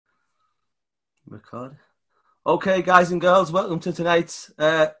Record. Okay, guys and girls, welcome to tonight's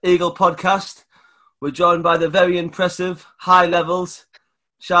Eagle podcast. We're joined by the very impressive, high levels,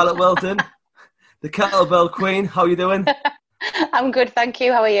 Charlotte Welton, the Kettlebell Queen. How are you doing? I'm good, thank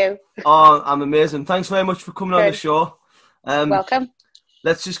you. How are you? Oh, I'm amazing. Thanks very much for coming on the show. Welcome.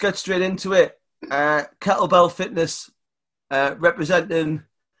 Let's just get straight into it. Kettlebell Fitness, representing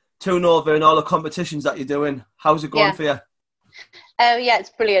Nova in all the competitions that you're doing. How's it going for you? Yeah, it's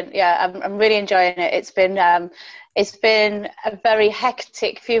brilliant. Yeah, I'm really enjoying it. It's been a very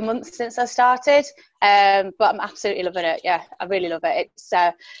hectic few months since I started, but I'm absolutely loving it. Yeah, I really love it.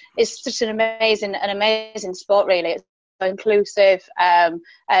 It's such an amazing sport. Really, it's so inclusive, and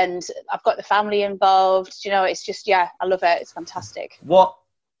I've got the family involved. You know, it's just I love it. It's fantastic.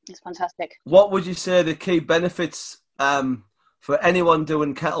 It's fantastic. What would you say the key benefits for anyone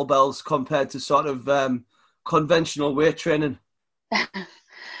doing kettlebells compared to sort of conventional weight training?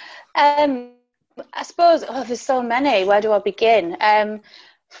 I suppose there's so many. Where do I begin? I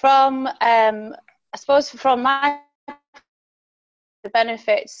suppose from my the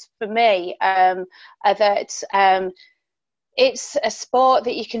benefits for me are that it's a sport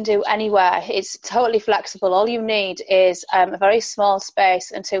that you can do anywhere. It's totally flexible. All you need is a very small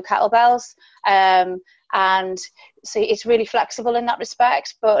space and 2 kettlebells, and so it's really flexible in that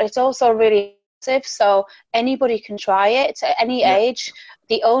respect. But it's also really so anybody can try it at any age.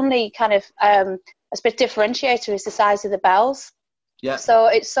 The only kind of I suppose differentiator is the size of the bells. Yeah. So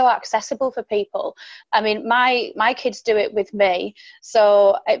it's so accessible for people. I mean, my kids do it with me,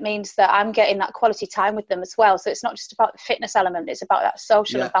 so it means that I'm getting that quality time with them as well. So it's not just about the fitness element; it's about that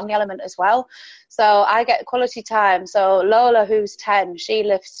social and family element as well. So I get quality time. So Lola, who's 10, she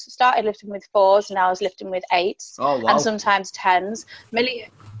started lifting with 4s, now is lifting with 8s, and sometimes 10s. Millie.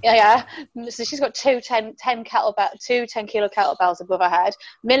 Yeah, so she's got 2 10 kilo kettlebells above her head.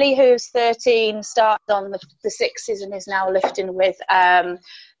 Millie, who's 13, started on the 6s and is now lifting with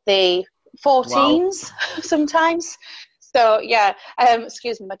the 14s sometimes. So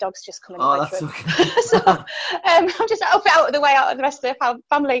excuse me, my dog's just coming. Oh, that's okay. So I'm just out of the way, out of the rest of the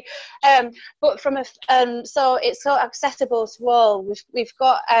family. But from so it's so accessible to all. We've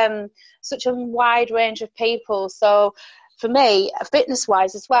got such a wide range of people. So for me,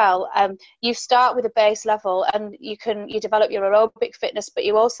 fitness-wise as well, you start with a base level, and you develop your aerobic fitness, but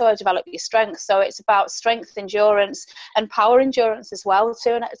you also develop your strength. So it's about strength, endurance, and power endurance as well.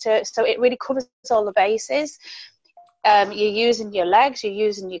 So it really covers all the bases. You're using your legs, you're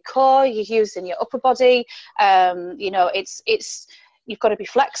using your core, you're using your upper body. It's you've got to be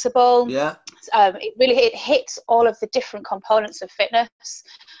flexible. Yeah. It hits all of the different components of fitness.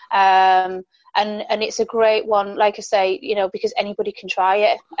 And it's a great one, like I say, because anybody can try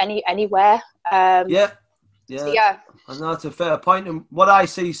it anywhere. So I know that's a fair point. And what I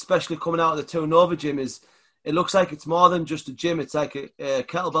see, especially coming out of the Nova gym, is it looks like it's more than just a gym. It's like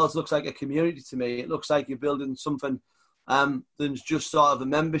kettlebells looks like a community to me. It looks like you're building something than just sort of a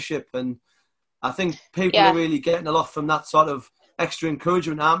membership. And I think people are really getting a lot from that sort of extra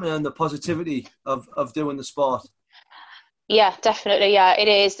encouragement, aren't they, and the positivity of doing the sport. Yeah, definitely. Yeah, it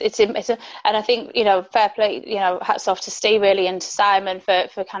is. And I think, fair play, hats off to Steve really and to Simon for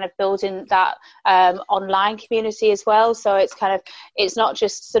kind of building that online community as well. So it's not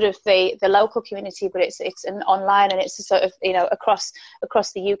just sort of the local community, but it's an online, and it's a sort of, across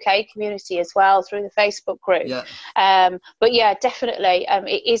the UK community as well through the Facebook group. Yeah. But yeah, definitely,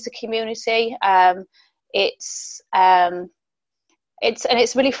 it is a community.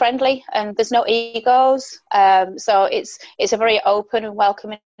 It's really friendly, and there's no egos. So it's a very open and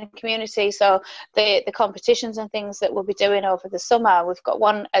welcoming community. So the competitions and things that we'll be doing over the summer, we've got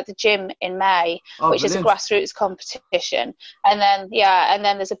one at the gym in May, which is a grassroots competition, and then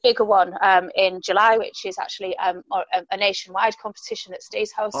there's a bigger one in July, which is actually a nationwide competition that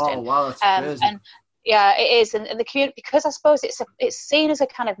Steve's hosting. Oh wow, that's crazy. And yeah, it is, and the community, because I suppose it's seen as a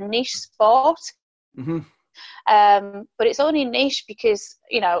kind of niche sport. Mm-hmm. But it's only niche because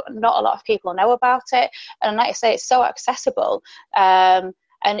not a lot of people know about it, and like I say, it's so accessible, and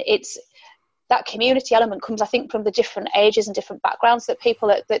it's that community element comes, I think, from the different ages and different backgrounds that people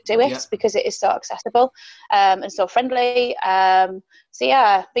that do it, because it is so accessible and so friendly. But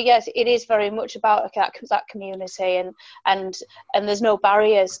yes, it is very much about that community, and there's no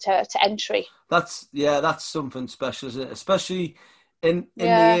barriers to entry. That's something special, isn't it? Especially in the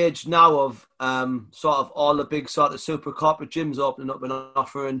age now of sort of all the big sort of super corporate gyms opening up and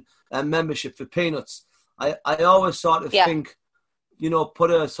offering membership for peanuts. I always sort of think, put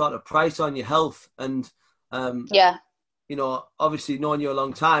a sort of price on your health, and obviously knowing you a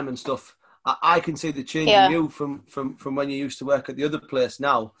long time and stuff, I can see the change in you from when you used to work at the other place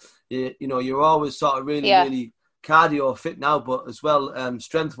now. you're always sort of really, really cardio fit now, but as well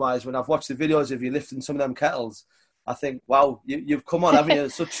strength wise. When I've watched the videos of you lifting some of them kettles, I think, wow, you've come on, haven't you?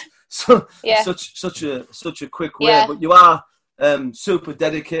 Such a quick way, but you are super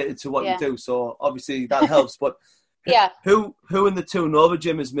dedicated to what you do. So obviously that helps. But who in the Two Nova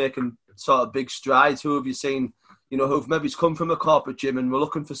gym is making sort of big strides? Who have you seen? Who've maybe come from a corporate gym and we're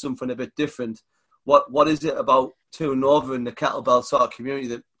looking for something a bit different. What is it about Two Nova and the kettlebell sort of community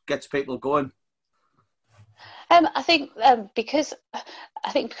that gets people going? I think because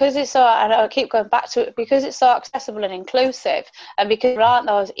it's so, and I keep going back to it, because it's so accessible and inclusive, and because there aren't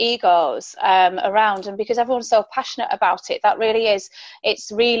those egos around, and because everyone's so passionate about it, that really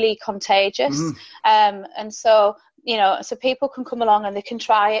it's really contagious. And so, so people can come along and they can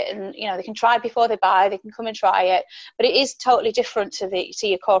try it, and they can try before they buy. They can come and try it, but it is totally different to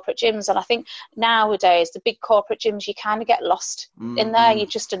your corporate gyms. And I think nowadays the big corporate gyms, you kind of get lost in there. You're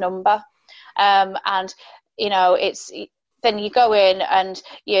just a number, and it's then you go in and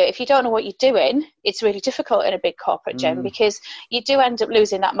if you don't know what you're doing, it's really difficult in a big corporate gym because you do end up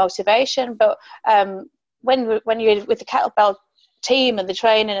losing that motivation. But when you're with the kettlebell team and the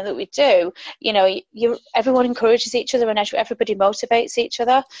training that we do, everyone encourages each other and everybody motivates each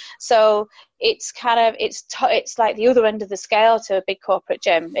other. So it's kind of it's like the other end of the scale to a big corporate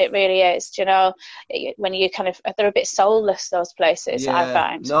gym. It really is. When you kind of, they're a bit soulless, those places. I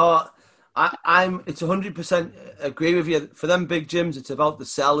find. No. It's 100% agree with you. For them big gyms, it's about the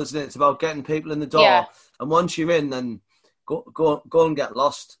sell, isn't it? It's about getting people in the door. And once you're in, then go and get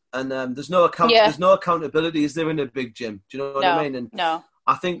lost. And there's no accountability, is there, in a big gym? Do you know what I mean? And no.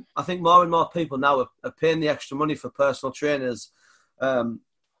 I think more and more people now are paying the extra money for personal trainers and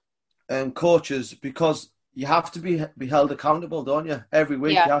coaches, because you have to be held accountable, don't you? Every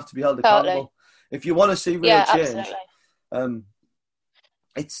week you have to be held accountable. If you want to see real change. Absolutely.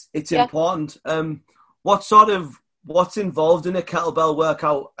 It's important. What's involved in a kettlebell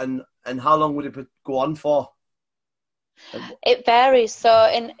workout, and how long would it go on for? It varies.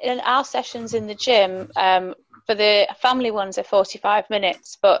 So in our sessions in the gym, for the family ones are 45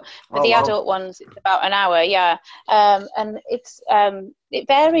 minutes, but for the adult ones it's about an hour. And it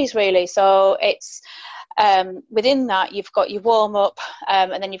varies really. So it's within that you've got your warm up,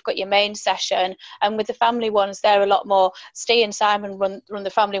 and then you've got your main session. And with the family ones, they're a lot more. Steve and Simon run the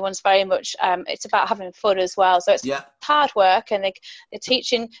family ones very much. It's about having fun as well. So it's hard work, and they're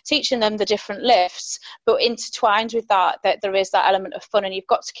teaching them the different lifts, but intertwined with that there is that element of fun, and you've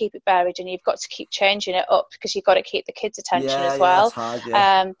got to keep it varied, and you've got to keep changing it up because you've got to keep the kids' attention as well. It's hard,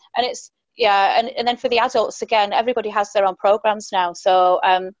 and it's. And then for the adults, again, everybody has their own programs now. So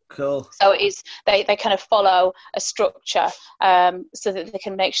cool. So they kind of follow a structure so that they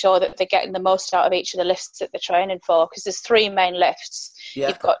can make sure that they're getting the most out of each of the lifts that they're training for. Because there's 3 main lifts.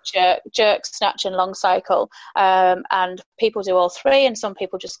 You've got jerk, snatch, and long cycle. And people do all 3, and some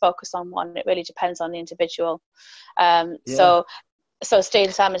people just focus on one. It really depends on the individual. So Steve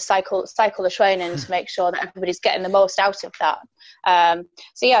and Simon cycle the training to make sure that everybody's getting the most out of that.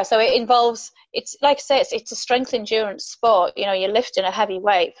 So it involves, it's like I say, it's a strength endurance sport. You're lifting a heavy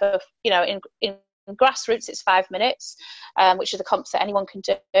weight for, in grassroots it's 5 minutes, which are the comps that anyone can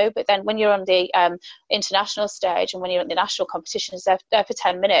do. But then when you're on the international stage and when you're in the national competitions, they're for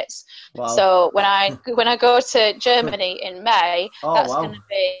 10 minutes. Wow. So when I go to Germany in May, going to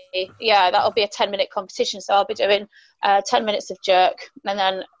be that'll be a 10-minute competition. So I'll be doing 10 minutes of jerk, and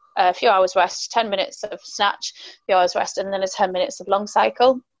then a few hours rest, 10 minutes of snatch, a few hours rest, and then 10 minutes of long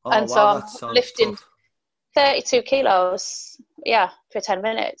cycle. So I'm lifting 32 kilos, for 10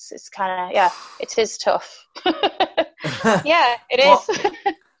 minutes. It's kind of, it is tough. It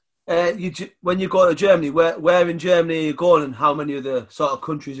is. When you go to Germany, where in Germany are you going, and how many of the sort of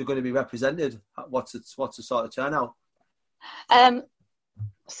countries are going to be represented? What's the sort of turnout?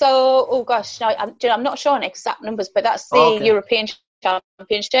 So, I'm not sure on exact numbers, but that's the European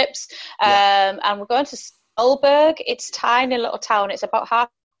Championships. And we're going to Stolberg. It's a tiny little town. It's about half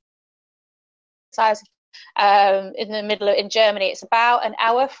the size in the middle in Germany. It's about an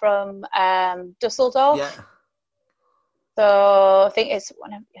hour from Dusseldorf. Yeah. So I think it's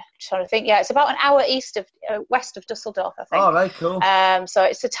it's about an hour west of Dusseldorf, I think. Oh, right, cool. So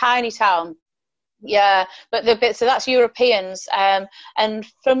it's a tiny town. Yeah, but so that's Europeans. And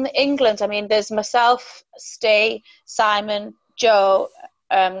from England, I mean, there's myself, Steve, Simon, Joe,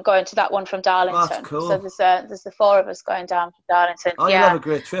 going to that one from Darlington. That's cool. So there's the 4 of us going down from Darlington. Oh, you'll have a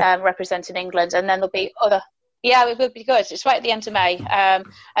great trip. Representing England, and then there'll be other. Yeah, it would be good. It's right at the end of May. And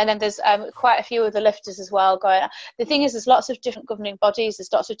then there's quite a few other lifters as well going. The thing is, there's lots of different governing bodies.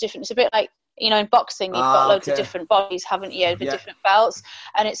 There's lots of different. It's a bit like in boxing, you've got loads of different bodies, haven't you, with different belts.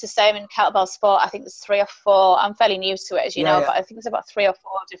 And it's the same in kettlebell sport. I think there's 3 or 4. I'm fairly new to it, as you know, but I think there's about 3 or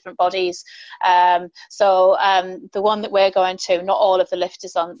 4 different bodies. So the one that we're going to, not all of the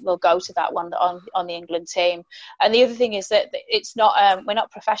lifters will go to that one on the England team. And the other thing is that it's not, we're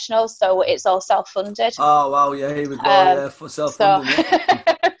not professionals, so it's all self-funded. Oh, wow, yeah, here we go, for self-funded.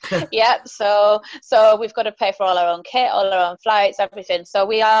 So, so we've got to pay for all our own kit, all our own flights, everything. So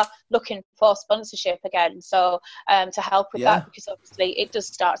we are looking for sponsorship again, so to help with that, because obviously it does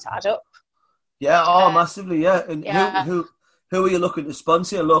start to add up. Yeah, massively, yeah. And who are you looking to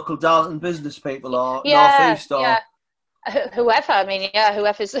sponsor? Local Darlington business people or North East? Or... whoever, I mean,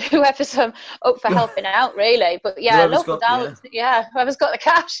 whoever's up for helping out, really. But local Darlington, whoever's got the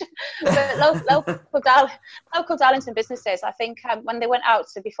cash. But local Darlington businesses, I think when they went out,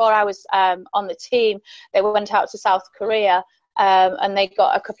 so before I was on the team, they went out to South Korea, and they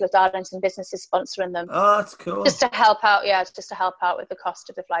got a couple of Darlington businesses sponsoring them. Oh, that's cool. Just to help out, with the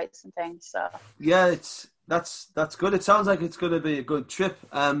cost of the flights and things. So that's good. It sounds like it's going to be a good trip.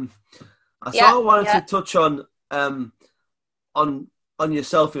 I wanted to touch on your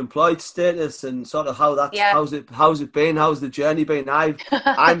self-employed status and sort of how that's how's it been? How's the journey been?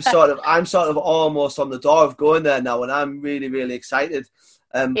 I'm sort of almost on the door of going there now, and I'm really, really excited.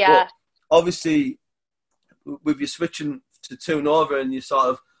 But obviously, with you switching to Two Nova and your sort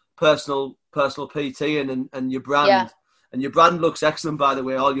of personal PT and your brand, and your brand looks excellent, by the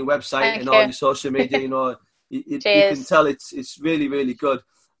way. All your website and all your social media, you can tell it's really, really good.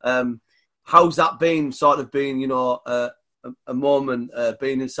 How's that been? Sort of being, a moment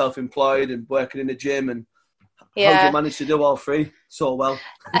being self-employed and working in a gym, and how do you manage to do all 3 so well?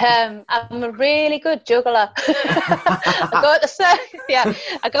 I'm a really good juggler. I go at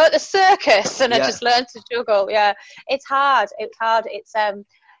the circus and I just learned to juggle. It's hard. It's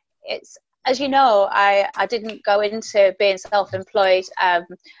as you know, I didn't go into being self-employed.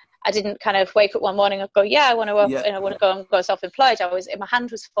 I didn't kind of wake up one morning and go, I want to go and go self-employed. My hand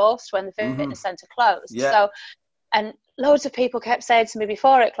was forced when the fitness centre closed. So, and loads of people kept saying to me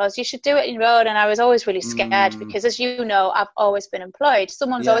before it closed, you should do it on your own. And I was always really scared because, as you know, I've always been employed.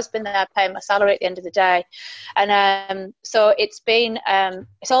 Someone's always been there paying my salary at the end of the day. And so it's been,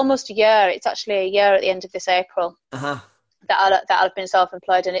 it's almost a year. It's actually a year at the end of this April. That I've been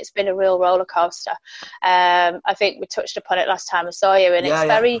self-employed, and it's been a real roller coaster. I think we touched upon it last time I saw you, and it's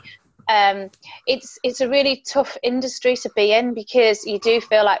very it's a really tough industry to be in, because you do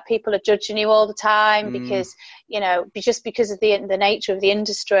feel like people are judging you all the time because just because of the nature of the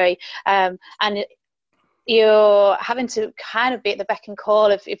industry, and you're having to kind of be at the beck and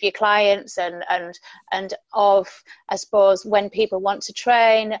call of your clients and of, I suppose, when people want to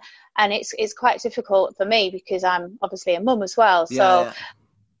train. And it's quite difficult for me because I'm obviously a mum as well.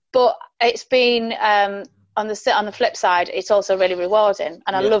 But it's been on the flip side, it's also really rewarding,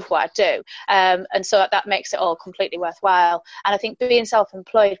 and I love what I do. And so that makes it all completely worthwhile. And I think being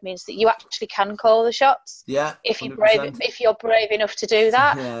self-employed means that you actually can call the shots. If you're brave enough to do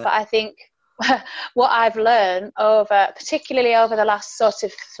that. But I think what I've learned particularly over the last sort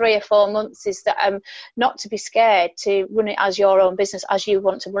of 3 or 4 months, is that not to be scared to run it as your own business, as you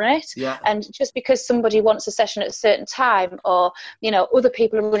want to run it. And just because somebody wants a session at a certain time, or other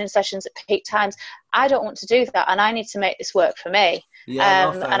people are running sessions at peak times, I don't want to do that, and I need to make this work for me.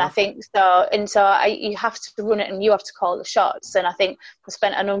 And I think so. And so you have to run it, and you have to call the shots. And I think I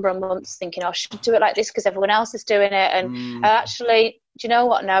spent a number of months thinking, I should do it like this because everyone else is doing it. And actually, do you know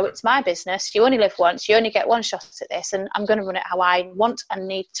what? No, it's my business. You only live once. You only get one shot at this, and I'm going to run it how I want and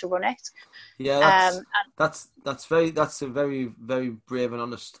need to run it. That's a very, very brave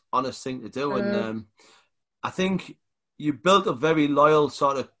and honest thing to do. And I think you built a very loyal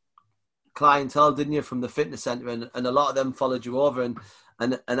sort of clientele, didn't you, from the fitness centre, and a lot of them followed you over, and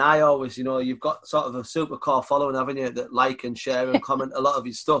I always, you've got sort of a super core following, haven't you, that like and share and comment a lot of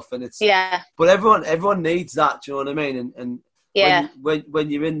your stuff, and it's but everyone needs that, do you know what I mean? And when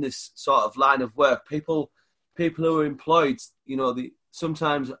you're in this sort of line of work, people who are employed,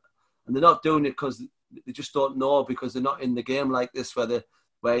 sometimes, and they're not doing it because they just don't know, because they're not in the game like this, where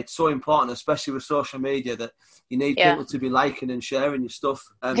it's so important, especially with social media, that you need people to be liking and sharing your stuff.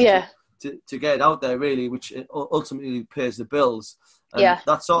 To get it out there, really, which ultimately pays the bills.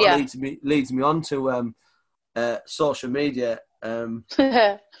 That sort of leads me on to social media. Let's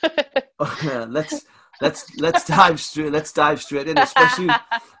dive straight in,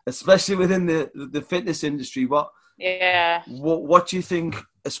 especially within the fitness industry. What do you think,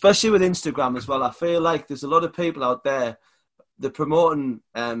 especially with Instagram as well? I feel like there's a lot of people out there, they're promoting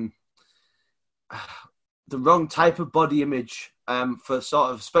the wrong type of body image. for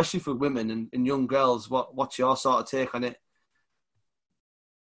sort of, especially for women and young girls? What's your sort of take on it?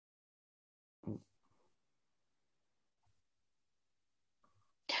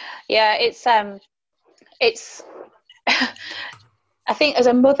 Yeah, it's I think as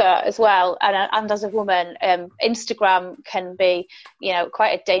a mother as well, and as a woman, Instagram can be,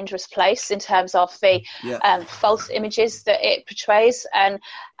 quite a dangerous place in terms of the false images that it portrays.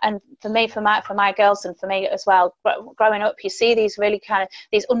 And for me, for my girls, and for me as well, growing up, you see these really kind of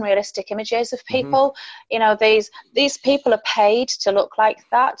these unrealistic images of people. These people are paid to look like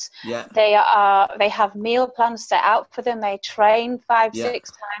that. Yeah. They have meal plans set out for them. They train 5-6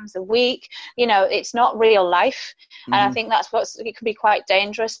 times a week. It's not real life. And I think it can be quite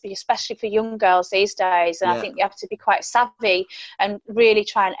dangerous, especially for young girls these days. And I think you have to be quite savvy and really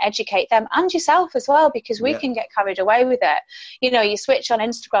try and educate them and yourself as well, because we can get carried away with it. You switch on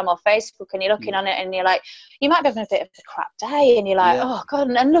Instagram or Facebook and you're looking on it and you're like, you might be having a bit of a crap day and you're like, oh God,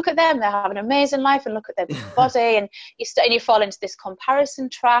 and look at them, they're having an amazing life, and look at their body, and you fall into this comparison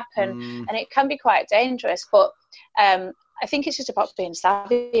trap, and it can be quite dangerous. But I think it's just about being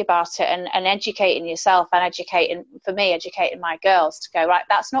savvy about it and educating yourself, and educating my girls to go, right,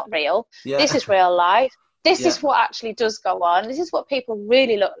 that's not real. This is real life. This is what actually does go on. This is what people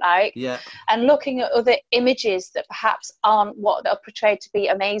really look like. And looking at other images that perhaps aren't what are portrayed to be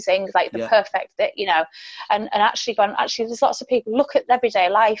amazing, like the perfect, and actually there's lots of people, look at everyday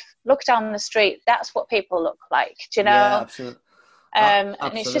life, look down the street, that's what people look like. Do you know? Yeah, absolutely. And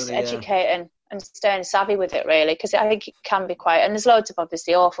it's just educating and staying savvy with it, really, because I think it can be quite, and there's loads of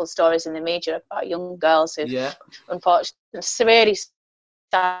obviously awful stories in the media about young girls who unfortunately severely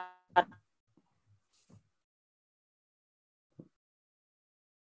sad.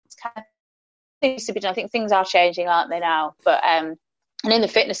 Needs to be done. I think things are changing, aren't they now? But and in the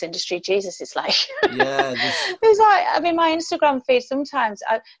fitness industry, Jesus, it's like it's like, my Instagram feed sometimes.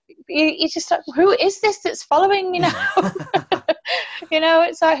 You just like, who is this that's following me now?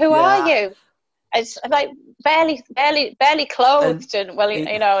 It's like, who are you? It's like barely clothed, and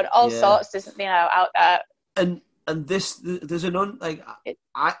and all sorts, out there. And this, there's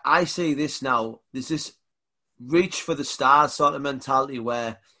I see this now. There's this reach for the stars sort of mentality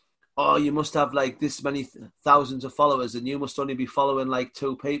where, oh, you must have like this many thousands of followers and you must only be following like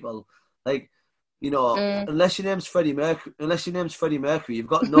 2 people. Like, unless your name's Freddie Mercury, you've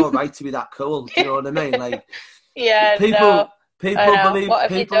got no right to be that cool. Do you know what I mean? Like,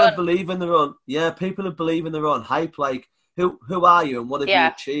 people believe in their own hype. Like, who are you and what have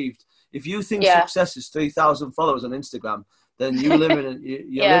you achieved? If you think success is 3,000 followers on Instagram, then you're living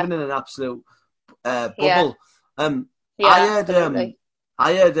in an absolute bubble.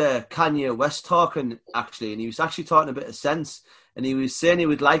 I heard Kanye West talking, actually, and he was actually talking a bit of sense, and he was saying he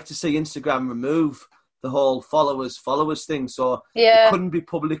would like to see Instagram remove the whole followers thing, so it couldn't be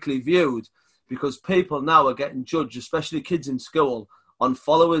publicly viewed, because people now are getting judged, especially kids in school, on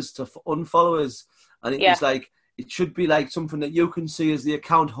followers to unfollowers, and it was like, it should be like something that you can see as the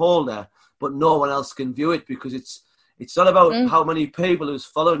account holder, but no one else can view it, because it's not about how many people who's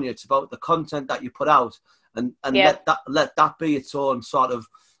following you, it's about the content that you put out. And let that be its own sort of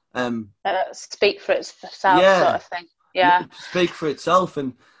speak for itself sort of thing. Yeah, speak for itself.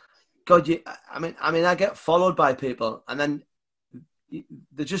 And God, I get followed by people, and then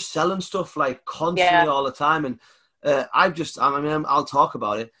they're just selling stuff like constantly all the time. And I'll talk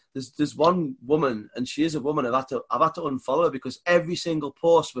about it. There's one woman, and she is a woman. I've had to unfollow her because every single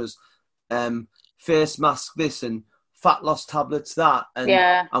post was face mask this and fat loss tablets that,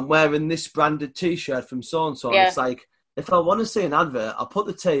 and I'm wearing this branded T-shirt from so and so. It's like, if I want to see an advert, I'll put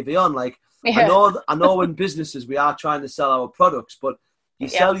the TV on. Like, I know in businesses we are trying to sell our products, but you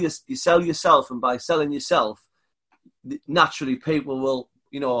sell yourself, and by selling yourself, naturally people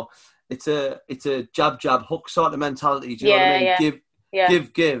will, it's a jab hook sort of mentality. Do you know what I mean?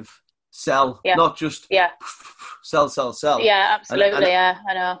 Give, sell, not just sell. Yeah, absolutely. I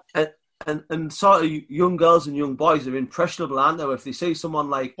know. And sort of young girls and young boys are impressionable, aren't they? If they see someone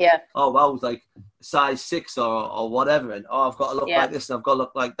like, oh, well, like size 6 or whatever, and I've got to look like this and I've got to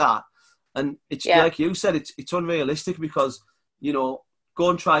look like that. And it's like you said, it's unrealistic, because, go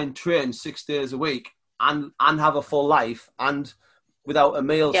and try and train 6 days a week and have a full life and without a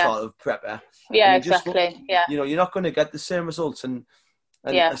meal sort of prepper. Yeah, exactly. You're not going to get the same results. And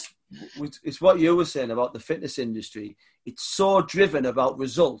it's what you were saying about the fitness industry. It's so driven about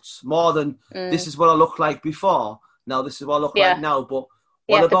results more than this is what I look like before. Now this is what I look like now. But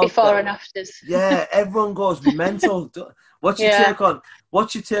what about before and afters? Yeah, everyone goes mental. What's your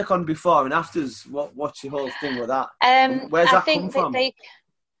take on before and afters? What's your whole thing with that? Where's that come from?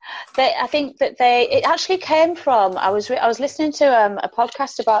 I think that it actually came from, I was listening to a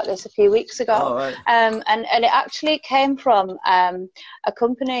podcast about this a few weeks ago. Oh, right. And it actually came from a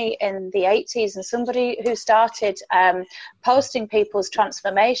company in the 80s, and somebody who started posting people's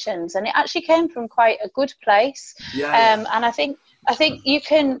transformations, and it actually came from quite a good place. And I think you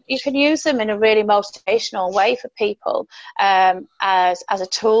can use them in a really motivational way for people, as a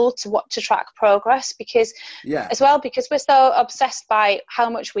tool to track progress, because we're so obsessed by how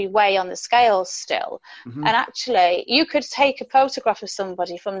much we weigh on the scales still. And actually, you could take a photograph of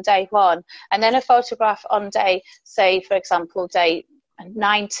somebody from day one, and then a photograph on day, say for example, day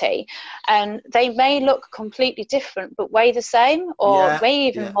 90, and they may look completely different but weigh the same, or weigh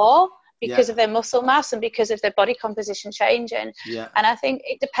even more, because of their muscle mass and because of their body composition changing. And I think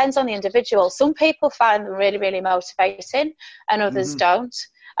it depends on the individual. Some people find them really, really motivating, and others don't.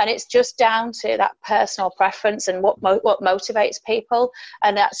 And it's just down to that personal preference and what motivates people.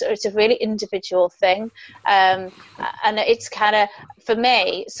 And it's a really individual thing. And it's kind of, for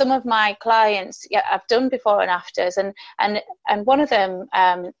me, some of my clients, I've done before and afters, and one of them,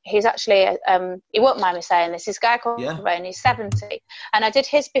 he's actually, he won't mind me saying this, this guy called Ray, he's 70, and I did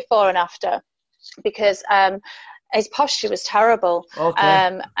his before and after, because his posture was terrible.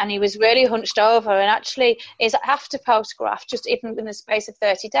 And he was really hunched over, and actually his after photograph, just even in the space of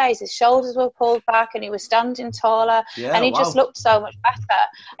 30 days, his shoulders were pulled back and he was standing taller, and he just looked so much better,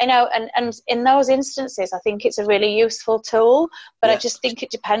 and in those instances I think it's a really useful tool, but I just think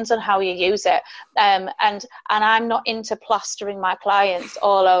it depends on how you use it. And I'm not into plastering my clients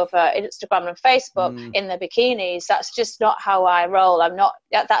all over Instagram and Facebook in their bikinis. That's just not how I roll.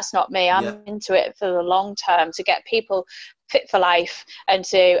 That's not me. I'm into it for the long term, to get people fit for life and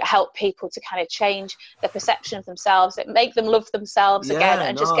to help people to kind of change the perception of themselves, that make them love themselves again,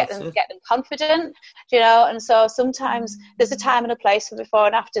 and just get them confident, and so sometimes there's a time and a place for before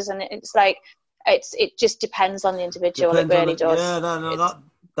and afters, and it's like it just depends on the individual. It really does.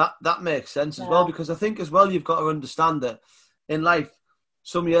 That makes sense as well, because I think as well you've got to understand that in life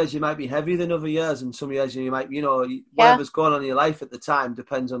some years you might be heavier than other years, and some years you might, whatever's going on in your life at the time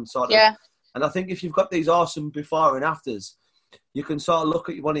depends on sort of. And I think if you've got these awesome before and afters, you can sort of look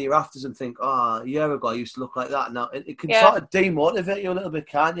at one of your afters and think, a year ago I used to look like that. Now it can sort of demotivate you a little bit,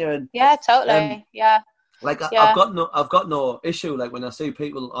 can't you? And totally. Like I've got no issue. Like when I see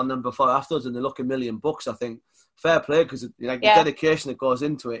people on them before afters and they look $1 million, I think fair play, because the dedication that goes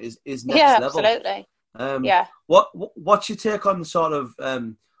into it is next level. Absolutely. What's your take on sort of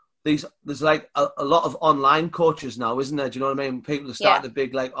there's like a lot of online coaches now, isn't there? Do you know what I mean? People are starting the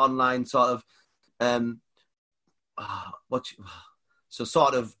big like online sort of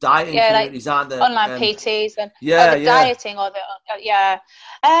sort of dieting communities, aren't there? Online PTs and dieting, or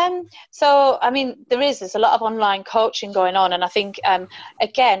so I mean there's a lot of online coaching going on, and I think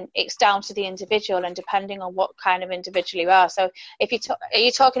again it's down to the individual and depending on what kind of individual you are. So if are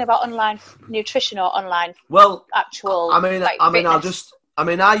you talking about online nutrition or online actual? Fitness?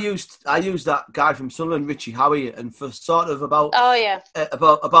 I used that guy from Sunderland, Richie Howie, and for sort of about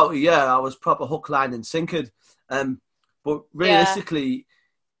about a year I was proper hook, line and sinkered. But realistically,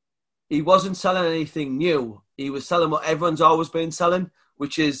 he wasn't selling anything new. He was selling what everyone's always been selling,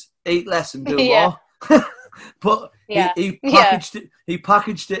 which is eat less and do more. But he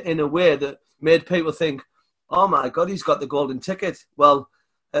packaged it in a way that made people think, oh my God, he's got the golden ticket. Well,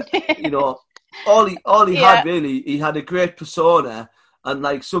 all he had really, he had a great persona. And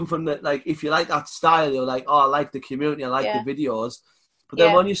like something that, like, if you like that style, you're like, oh, I like the community, I like the videos. But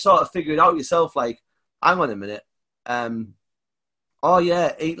then when you sort of figure it out yourself, like, hang on a minute,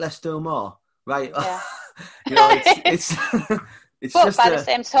 eat less, do more, right? It's but just by the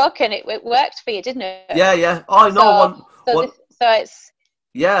same token, it worked for you, didn't it? Yeah. Oh, I know. So it's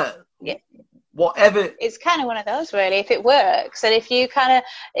whatever. It's kind of one of those, really, if it works. And if you kind of,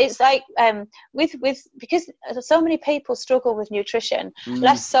 it's like because so many people struggle with nutrition,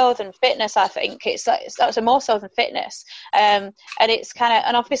 less so than fitness. I think it's more so than fitness. And it's kind of,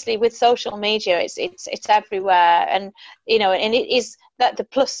 and obviously with social media, it's everywhere, and and it is that the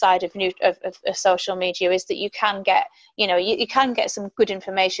plus side of social media is that you can get you can get some good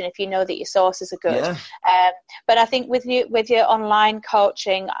information if you know that your sources are good. But I think with your online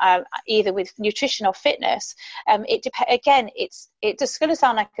coaching, either with nutrition or fitness, it's just going to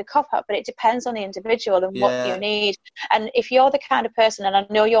sound like a cop-out, but it depends on the individual and what you need. And if you're the kind of person, and I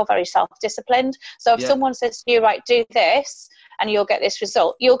know you're very self-disciplined, so if someone says to you, right, do this and you'll get this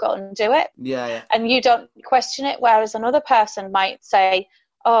result, you'll go and do it. And you don't question it. Whereas another person might say,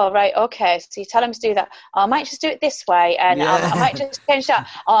 oh, right, okay, so you tell them to do that. Oh, I might just do it this way, and I might just change that.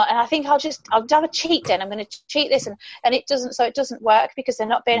 And I think I'll have a cheat day, and I'm going to cheat this, and it doesn't work because they're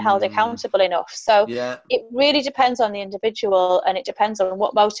not being held accountable enough. So it really depends on the individual, and it depends on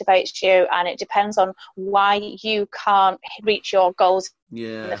what motivates you, and it depends on why you can't reach your goals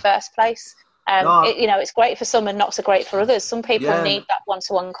in the first place. It's great for some and not so great for others. Some people need that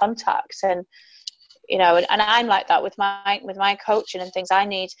one-to-one contact, and and I'm like that with my coaching and things. I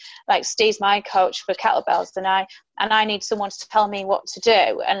need, like, Steve's my coach for kettlebells, and I need someone to tell me what to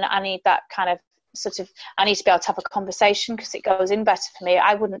do, and I need that kind of I need to be able to have a conversation because it goes in better for me.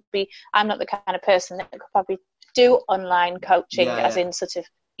 I'm not the kind of person that could probably do online coaching as in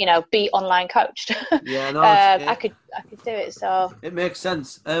be online coached. I could do it, so it makes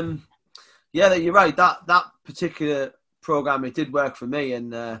sense. You're right, that particular program, it did work for me,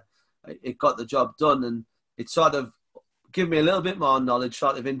 and it got the job done, and it sort of gave me a little bit more knowledge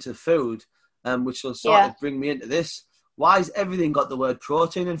sort of into food, which will sort of bring me into this. Why has everything got the word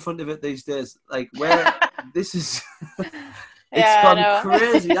protein in front of it these days? Like, where this is it's gone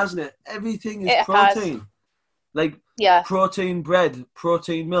crazy, hasn't it? Everything is protein. Has. Like protein bread,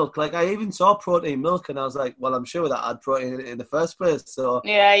 protein milk. Like, I even saw protein milk, and I was like, well, I'm sure that had protein in the first place. So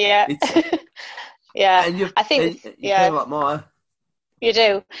it's, and I think you pay a lot more. You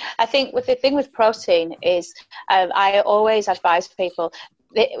do. I think the thing with protein is, I always advise people,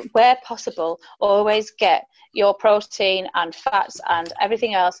 where possible, always get your protein and fats and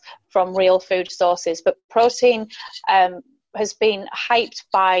everything else from real food sources. But protein has been hyped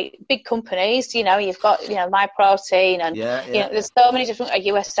by big companies. You've got My Protein, and there's so many different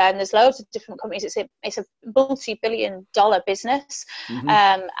USN. There's loads of different companies. It's a multi-billion-dollar business,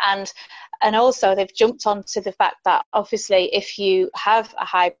 and also they've jumped onto the fact that obviously if you have a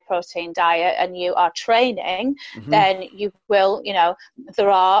high protein diet and you are training, then you will, there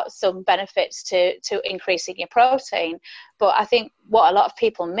are some benefits to increasing your protein. But I think what a lot of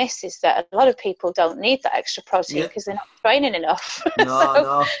people miss is that a lot of people don't need that extra protein because they're not training enough.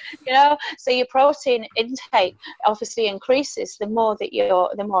 No. So your protein intake obviously increases the more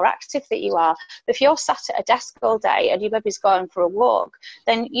active that you are. If you're sat at a desk all day and your baby's going for a walk,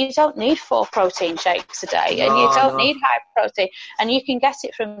 then you don't need 4 protein shakes a day, and you don't need high protein, and you can get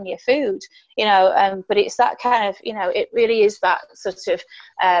it from your food. But it's that kind of, it really is that sort of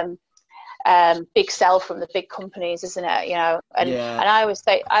big sell from the big companies, isn't it? And I always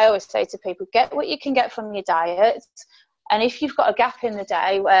say to people, get what you can get from your diet. And if you've got a gap in the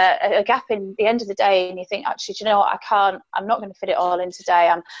day, a gap in the end of the day, and you think, actually, do you know what, I'm not going to fit it all in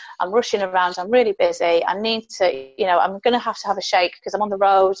today. I'm rushing around. I'm really busy. I need to, I'm going to have a shake because I'm on the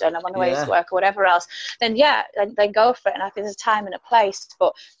road and I'm on the way to work or whatever else. Then then go for it. And I think there's a time and a place,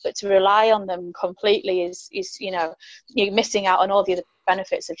 but to rely on them completely is you're missing out on all the other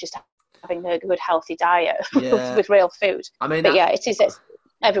benefits of just having a good healthy diet with real food. I mean, but it is.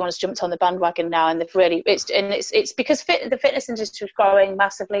 Everyone's jumped on the bandwagon now, and they've really it's because the fitness industry is growing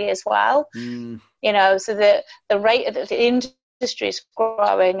massively as well. So the rate of the industry is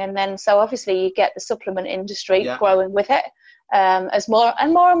growing, and then so obviously you get the supplement industry growing with it, as more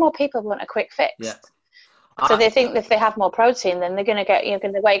and more people want a quick fix. So they think that if they have more protein, then they're going to get,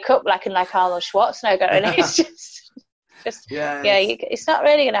 going to wake up like Arnold Schwarzenegger, and it's it's not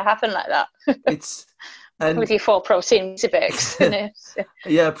really going to happen like that. And with your 4 protein Bix.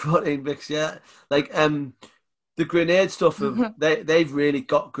 Protein Bix, like the grenade stuff, they've really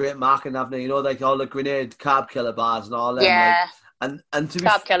got great marketing, haven't they? Like all the grenade carb killer bars and all them. And to be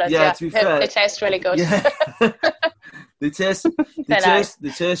carb killers, to be fair, they taste really good. they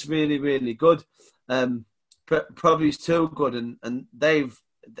taste really, really good. Probably is too good, and they've,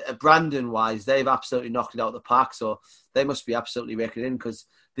 branding wise, they've absolutely knocked it out of the park. So they must be absolutely raking in, because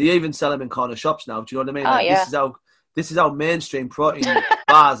they even sell them in corner shops now. Do you know what I mean? This is how mainstream protein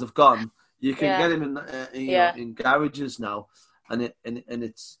bars have gone. You can get them in garages now, and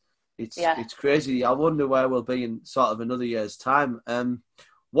it's crazy. I wonder where we'll be in sort of another year's time.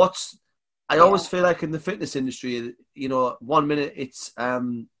 I always feel like in the fitness industry, 1 minute it's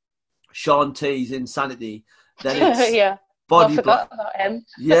Sean T's Insanity, then it's body. I forgot about him.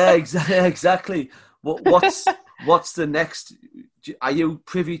 Yeah, exactly. What's the next? Are you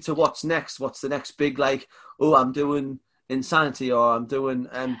privy to what's next? What's the next big, like, I'm doing Insanity, or I'm doing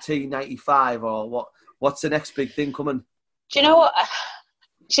T95, or what's the next big thing coming? Do you know what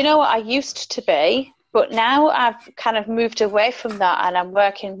I used to be? But now I've kind of moved away from that, and I'm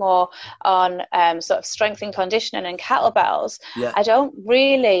working more on sort of strength and conditioning and kettlebells. I don't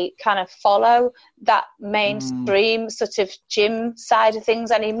really kind of follow that mainstream sort of gym side of things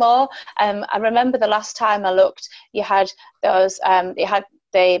anymore. I remember the last time I looked, you had those,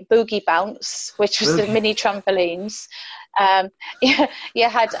 the boogie bounce, which was the mini trampolines. You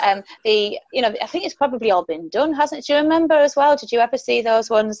had the, you know, I think it's probably all been done, hasn't it? Do you remember as well? Did you ever see those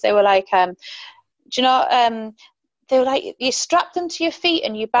ones? They were like, do you know, they were like, you strapped them to your feet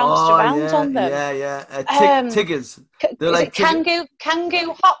and you bounced around on them. Tiggers. They're like Kangoo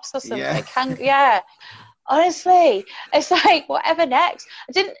hops or something. Yeah. Honestly, it's like, whatever next.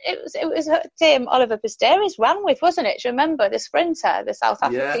 It was Oliver Pistorius ran with, wasn't it? Do you remember the sprinter, the South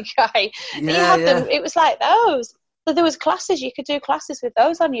African guy? You had them. It was like those. So there was classes. You could do classes with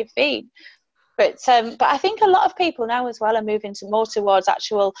those on your feet. But I think a lot of people now as well are moving more towards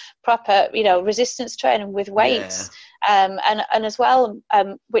actual proper, you know, resistance training with weights, and as well,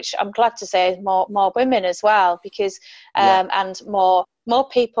 which I'm glad to say more women as well, because and more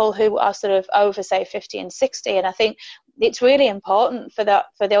people who are sort of over, say, 50 and 60, and I think it's really important for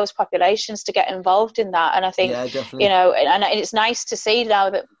those populations to get involved in that. And I think, you know, and it's nice to see now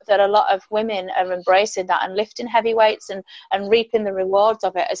that a lot of women are embracing that and lifting heavy weights and reaping the rewards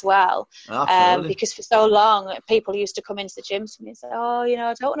of it as well. Because for so long, people used to come into the gyms and say, oh, you know,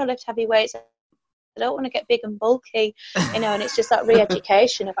 I don't want to lift heavy weights. I don't want to get big and bulky, you know, and it's just that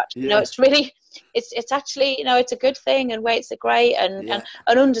re-education of actually, you know, it's really, it's actually, you know, it's a good thing, and weights are great, and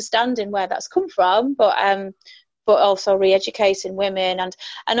understanding where that's come from, but also re-educating women and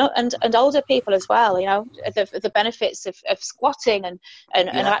older people as well, you know, the benefits of squatting and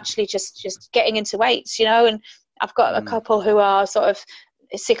actually just getting into weights, you know. And I've got a couple who are sort of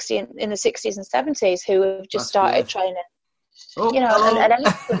in the 60s and 70s who have just started training. Oh, you know,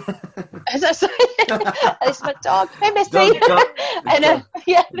 it's my dog. Hey, Missy. The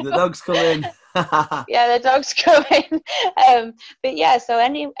dog's coming. The dog's coming. But yeah, so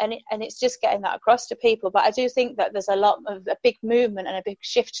and it's just getting that across to people. But I do think that there's a big movement and a big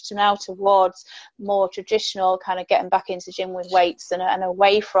shift now towards more traditional kind of getting back into gym with weights and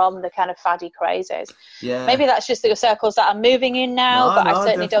away from the kind of faddy crazes. Yeah. Maybe that's just the circles that I'm moving in now, I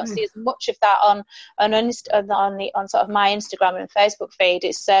certainly don't see as much of that on sort of my Instagram and Facebook feed.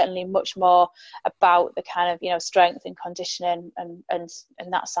 It's certainly much more about the kind of, you know, strength and conditioning and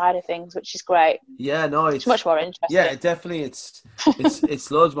that side of things, which is great. Yeah, no, it's much more interesting. Yeah, definitely, it's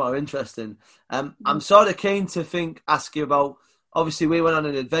loads more interesting. I'm sort of keen to ask you about. Obviously, we went on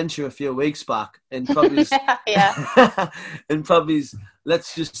an adventure a few weeks back in probably in probably,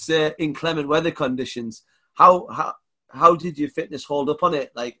 let's just say, inclement weather conditions. How did your fitness hold up on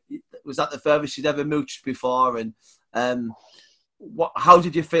it? Like, was that the furthest you'd ever mooched before? And how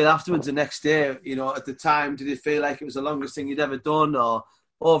did you feel afterwards the next day? You know, at the time, did it feel like it was the longest thing you'd ever done, or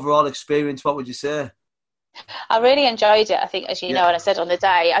overall experience, what would you say? I really enjoyed it. I think, as you know, and I said on the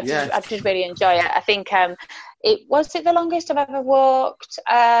day, I did really enjoy it. I think it was the longest I've ever walked.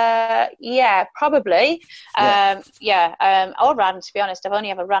 Probably. Or ran. To be honest, I've only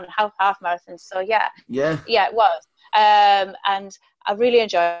ever run half marathons. So it was. And I really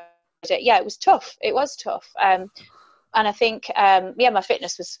enjoyed it. Yeah, it was tough. It was tough. And I think, my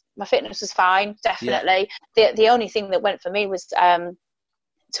fitness was fine. Definitely. The only thing that went for me was.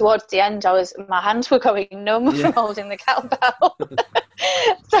 Towards the end, my hands were going numb from holding the kettlebell,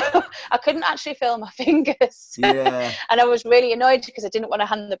 so I couldn't actually feel my fingers. And I was really annoyed because I didn't want to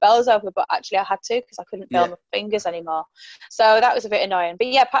hand the bells over, but actually I had to because I couldn't feel my fingers anymore. So that was a bit annoying.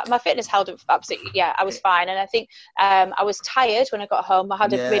 But my fitness held up absolutely. Yeah, I was fine, and I think I was tired when I got home. I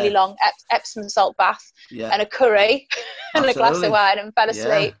had a really long Epsom salt bath and a curry and a glass of wine and fell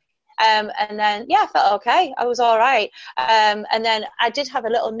asleep. And then, I felt okay. I was all right. And then I did have a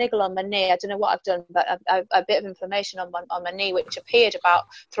little niggle on my knee. I don't know what I've done, but a bit of inflammation on my knee, which appeared about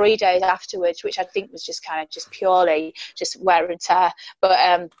 3 days afterwards, which I think was just kind of just purely just wear and tear. But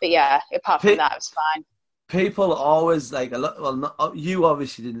apart from that, it was fine. People always like a lot. Well, not, you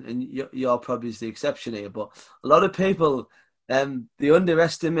obviously didn't, and you're probably the exception here. But a lot of people, they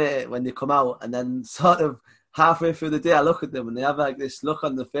underestimate it when they come out, and then sort of halfway through the day, I look at them and they have like this look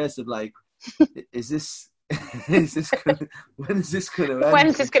on their face of like, when is this going to end? When's this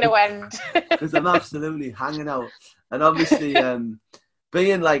going to end? Because I'm absolutely hanging out, and obviously,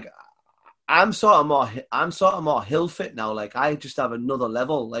 being like, I'm sort of more hill fit now. Like, I just have another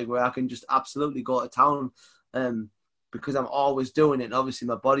level, like where I can just absolutely go to town, because I'm always doing it. And obviously,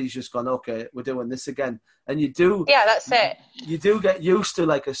 my body's just gone, okay, we're doing this again, and you do. Yeah, that's it. You do get used to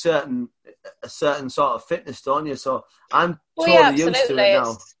like a certain sort of fitness, don't you? So I'm totally used to it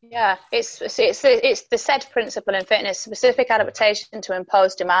now. It's the SAID principle in fitness: specific adaptation to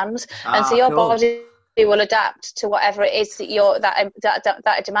imposed demands. And so your body body will adapt to whatever it is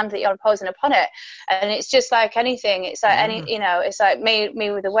that demand that you're imposing upon it. And it's just like anything. It's like it's like me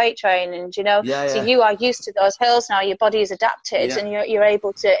with the weight training, so you are used to those hills now, your body is adapted and you're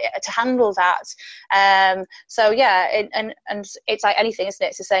able to handle that. And it's like anything, isn't it?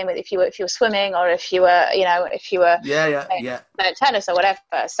 It's the same with if you were swimming, or if you were tennis or whatever.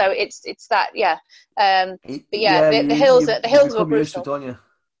 So it's that the hills were brutal, don't you?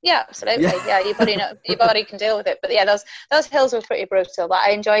 Yeah, absolutely. Yeah, your body can deal with it. But yeah, those hills were pretty brutal, but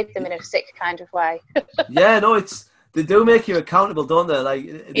I enjoyed them in a sick kind of way. They do make you accountable, don't they? Like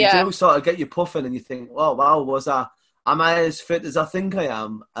they do sort of get you puffing, and you think, "Oh wow, am I as fit as I think I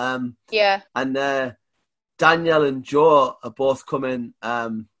am?" And Danielle and Joe are both coming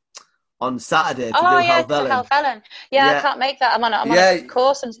on Saturday to do Helvellyn. Yeah, I can't make that. I'm on a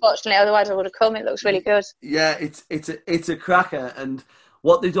course, unfortunately. Otherwise, I would have come. It looks really good. Yeah, it's a cracker, and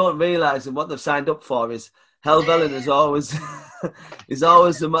what they don't realise and what they've signed up for is Helvellyn is always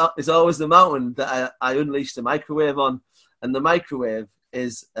the mountain that I unleash the microwave on, and the microwave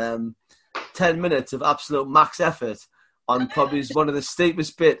is 10 minutes of absolute max effort on probably one of the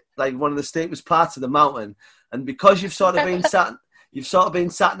steepest parts of the mountain, and because you've sort of been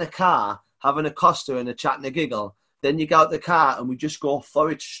sat in a car having a Costa and a chat and a giggle, then you get out the car and we just go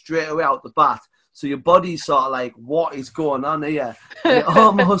for it straight away out the bat. So your body's sort of like, what is going on here? And it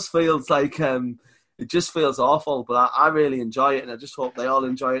almost feels like it just feels awful, but I really enjoy it, and I just hope they all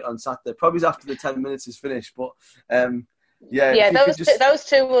enjoy it on Saturday. Probably after the 10 minutes is finished, but those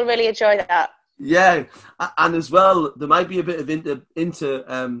two will really enjoy that. Yeah, and as well, there might be a bit of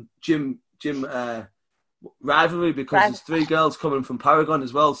into gym rivalry, because there's 3 girls coming from Paragon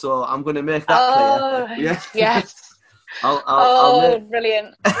as well, so I'm going to make that clear. Yeah. Yes.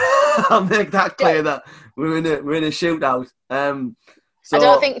 Brilliant. I'll make that clear that we're in a shootout.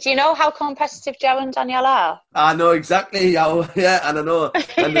 So, do you know how competitive Joe and Danielle are? I know exactly how, and I know.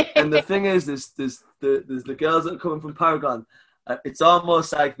 And the thing is, there's the girls that are coming from Paragon. It's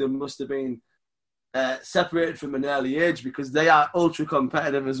almost like they must have been separated from an early age, because they are ultra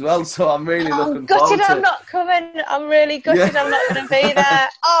competitive as well. So I'm really looking forward to it. I'm not coming. I'm really gutted. I'm not going to be there.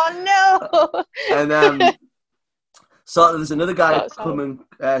 Oh no! And so there's another guy coming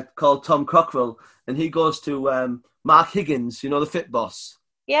called Tom Cockrell, and he goes to Mark Higgins, the Fit Boss.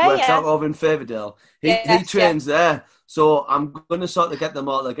 Works out over in Favourdale. He trains there. So I'm going to sort of get them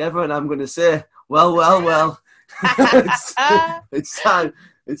all together, and I'm going to say, well. it's time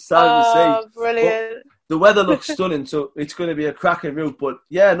to see. Oh, brilliant. But the weather looks stunning, so it's going to be a cracking route. But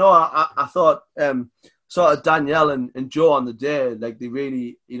I thought sort of Danielle and Joe on the day, like they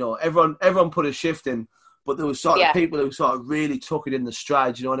really, everyone put a shift in, but there was sort of people who sort of really took it in the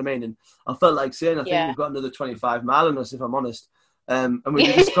stride, you know what I mean? And I felt like saying, I think we've got another 25 mile in us, if I'm honest. And we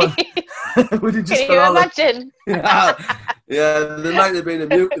just got... Can you imagine? There might have been a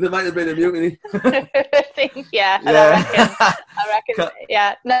mutiny. I reckon.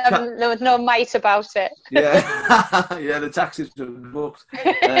 There was no might about it. The taxis were booked.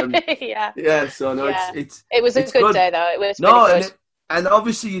 So no, it was a good day though. It was really good. And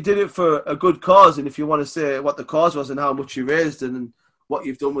obviously you did it for a good cause, and if you want to say what the cause was and how much you raised and what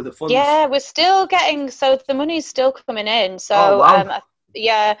you've done with the funds. Yeah, we're still getting, so the money's still coming in. So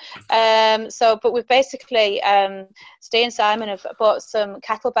but we've basically Steve and Simon have bought some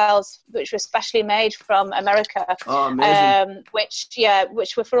kettlebells which were specially made from America. Oh, amazing.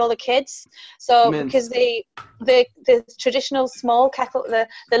 Which were for all the kids. So because the traditional small the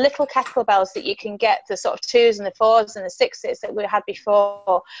little kettlebells that you can get, the sort of 2s and the 4s and the 6s that we had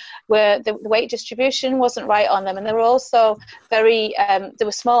before, where the weight distribution wasn't right on them, and they were also very they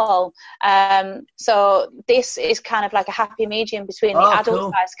were small. So this is kind of like a happy medium between the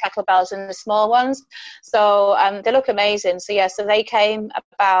adult size kettlebells and the small ones. So they look amazing. So they came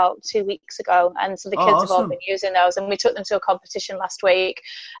about 2 weeks ago, and so the kids have all been using those, and we took them to a competition last week.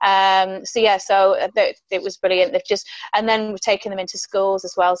 It was brilliant. They've and then we've taken them into schools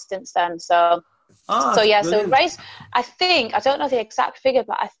as well since then. So race, I think, I don't know the exact figure,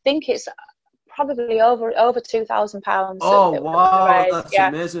 but I think it's probably over £2,000. Oh wow, that's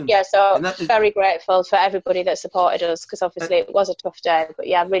amazing. Yeah, so very grateful for everybody that supported us, because obviously it was a tough day, but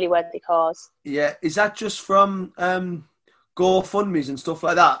really worthy cause. Yeah, is that just from GoFundMe's and stuff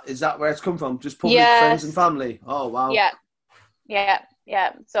like that? Is that where it's come from? Just public friends and family? Oh wow. Yeah,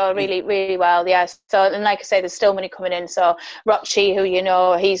 Yeah, so really, really well. Yeah. So, and like I say, there's still money coming in. So Rochi, who you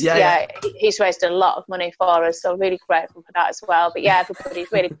know, he's raised a lot of money for us. So really grateful for that as well. But yeah,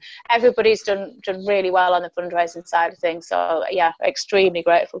 everybody's done really well on the fundraising side of things. So yeah, extremely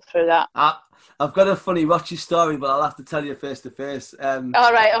grateful through that. I've got a funny Rochi story, but I'll have to tell you face to face. All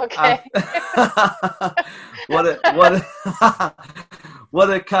right, okay. What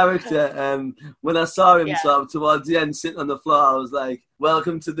a character. When I saw him sort of towards the end sitting on the floor, I was like,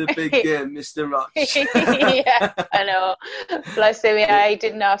 welcome to the big game, Mr. Roch. Yeah, I know. Bless him. Yeah, he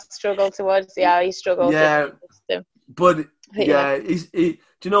didn't have to struggle towards he struggled. Yeah, but yeah, do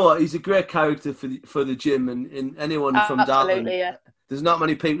you know what? He's a great character for the gym and anyone from Dartland. Yeah. There's not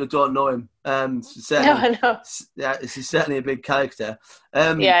many people that don't know him. No, I know. Yeah, he's certainly a big character.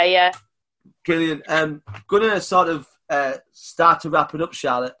 Yeah. Brilliant. Gonna sort of start to wrap it up,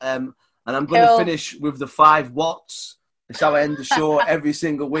 Charlotte. And I'm going to finish with the 5 whats. It's how I end the show every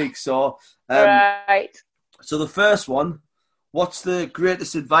single week. So, right. So the first one, what's the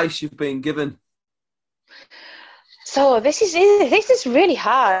greatest advice you've been given? So this is really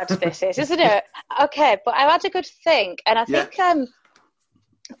hard. This is, isn't it? Okay, but I've had a good think, and I think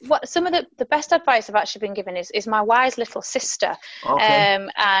what some of the best advice I've actually been given is my wise little sister. Okay.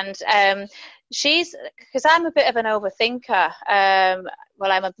 And she's, because I'm a bit of an overthinker.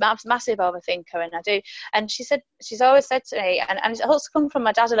 Well, I'm a massive overthinker, and she's always said to me, and it's also come from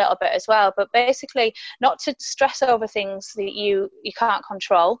my dad a little bit as well, but basically not to stress over things that you can't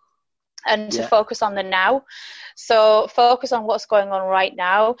control, and to focus on the now. So focus on what's going on right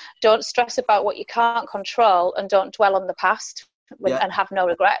now. Don't stress about what you can't control, and don't dwell on the past and have no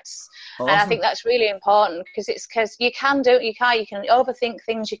regrets. Awesome. And I think that's really important, because you can overthink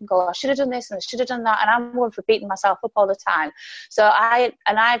things. You can go, I should have done this and I should have done that, and I'm one for beating myself up all the time. So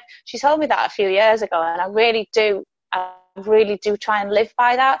she told me that a few years ago, and I really do try and live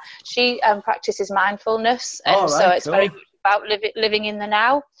by that. She practices mindfulness, and it's very much about living in the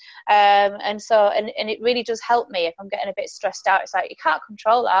now. And it really does help me if I'm getting a bit stressed out. It's like, you can't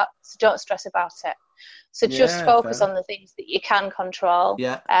control that, so don't stress about it. So just focus on the things that you can control.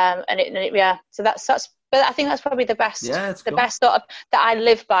 Yeah. So that's. But I think that's probably the best. Yeah, the best sort of that I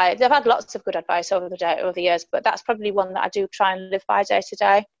live by. I've had lots of good advice over the years, but that's probably one that I do try and live by day to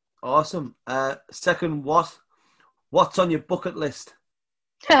day. Awesome. Second, what's on your bucket list?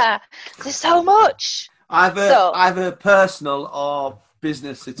 There's so much. Either personal or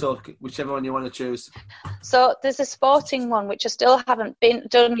business, it's all, whichever one you want to choose. So there's a sporting one which I still haven't been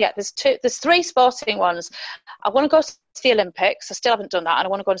done yet. There's 3 sporting ones. I want to go to the Olympics. I still haven't done that, and I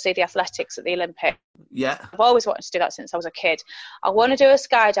want to go and see the athletics at the Olympics. Yeah, I've always wanted to do that since I was a kid. I want to do a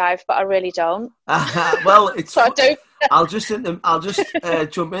skydive, but I really don't. Well, it's. So I do. I'll just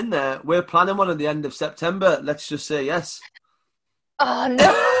jump in there. We're planning one at the end of September. Let's just say yes. Oh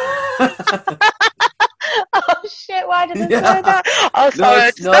no. Oh shit! Why did I say that? Oh, sorry.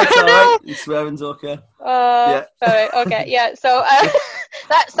 It's all right. Your swearing's okay. Oh, sorry. Okay, yeah. So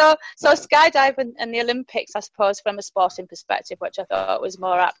so skydiving and the Olympics, I suppose, from a sporting perspective, which I thought was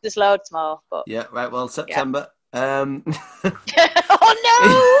more apt. There's loads more, but yeah, right. Well, September. Oh no!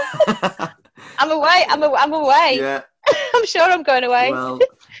 I'm away. I'm away. Yeah. I'm sure I'm going away. Well,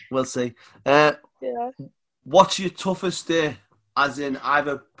 we'll see. What's your toughest day? As in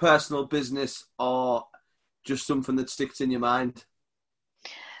either personal, business, or just something that sticks in your mind?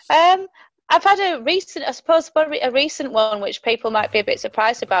 I've had a recent one which people might be a bit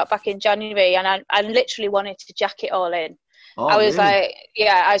surprised about back in January, and I literally wanted to jack it all in. Oh, I was really?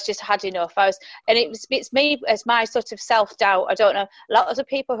 I just had enough. It's me as my sort of self-doubt. I don't know, a lot of the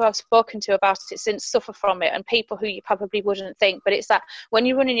people who I've spoken to about it since suffer from it, and people who you probably wouldn't think, but it's that when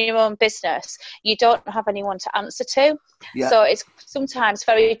you're running your own business, you don't have anyone to answer to. Yeah. So it's sometimes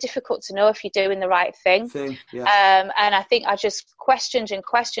very difficult to know if you're doing the right thing. Yeah. And I think I just questioned.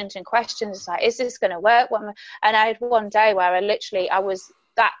 It's like, is this going to work? And I had one day where I was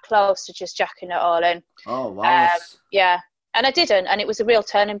that close to just jacking it all in. Oh, wow. Yeah. And I didn't, and it was a real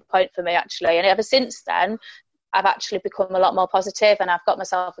turning point for me, actually. And ever since then, I've actually become a lot more positive, and I've got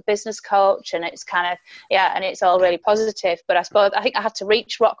myself a business coach, and it's kind of, and it's all really positive. But I think I had to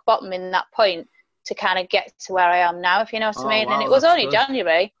reach rock bottom in that point to kind of get to where I am now, if you know what I mean. Wow, and it was only good.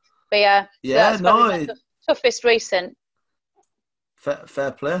 January, but yeah, so that's the toughest recent.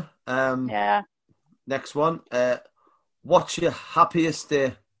 Fair play. Yeah. Next one. What's your happiest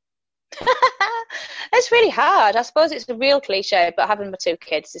day? It's really hard. I suppose it's a real cliche, but having my 2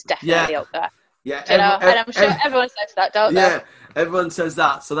 kids is definitely up there. Yeah, and I'm sure everyone says that, don't they? Yeah, everyone says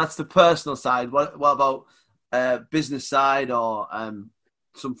that. So that's the personal side. What about business side,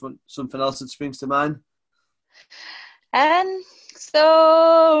 something else that springs to mind?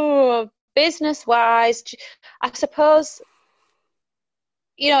 So business-wise, I suppose,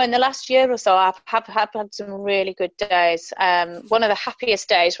 in the last year or so, I've had some really good days. One of the happiest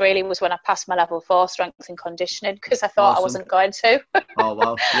days really was when I passed my level 4 strength and conditioning, because I thought I wasn't going to. Oh,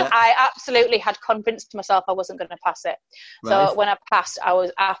 wow. Yeah. I absolutely had convinced myself I wasn't going to pass it. Right. So when I passed, I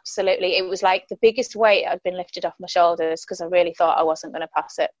was it was like the biggest weight had been lifted off my shoulders, because I really thought I wasn't going to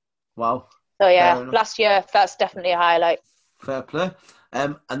pass it. Wow. So yeah, last year, that's definitely a highlight. Fair play.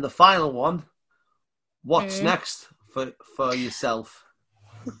 And the final one, what's next for yourself?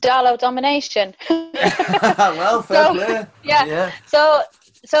 Darlow domination. Well, fair play. Yeah.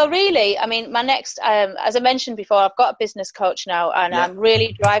 So really, I mean, my next, as I mentioned before, I've got a business coach now, and I'm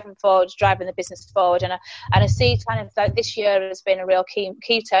really driving the business forward. And I see kind of that this year has been a real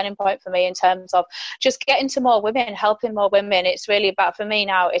key turning point for me in terms of just getting to more women, helping more women. It's really about, for me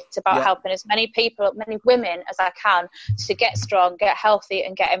now, it's about helping as many women as I can to get strong, get healthy,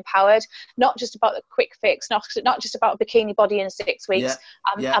 and get empowered. Not just about the quick fix, not just about a bikini body in 6 weeks.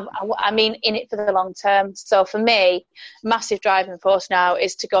 I mean, in it for the long term. So for me, massive driving force now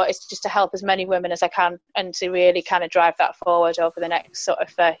is just to help as many women as I can, and to really kind of drive that forward over the next sort of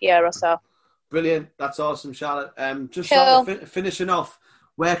year or so. Brilliant. That's awesome, Charlotte. Just sort of finishing off,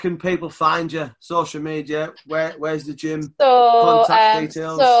 where can people find you? Social media, where's the gym? Contact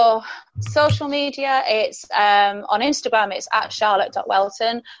details? So social media, it's on Instagram, it's at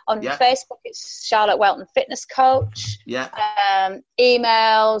charlotte.welton. On Facebook, it's Charlotte Welton Fitness Coach.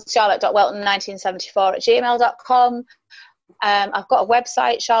 Email charlotte.welton1974@gmail.com. I've got a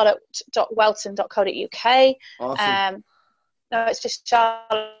website, charlotte.welton.co.uk. Awesome. No, it's just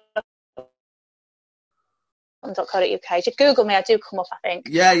charlotte.co.uk. Just Google me, I do come up, I think.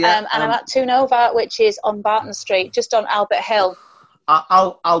 And I'm at Toonova, which is on Barton Street, just on Albert Hill.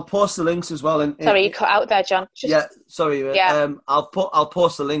 I'll post the links as well. Sorry, you cut out there, John. Sorry. I'll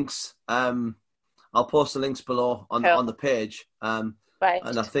post the links. I'll post the links below on the page. Right.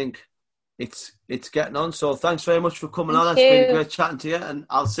 And I think it's getting on. So thanks very much for coming on. It's been great chatting to you, and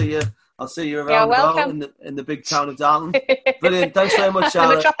I'll see you around in the big town of Darton. Brilliant. Thanks very much,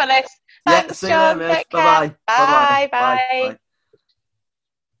 Charlotte. Metropolis. Thanks, see you later, mate. Bye-bye. Bye.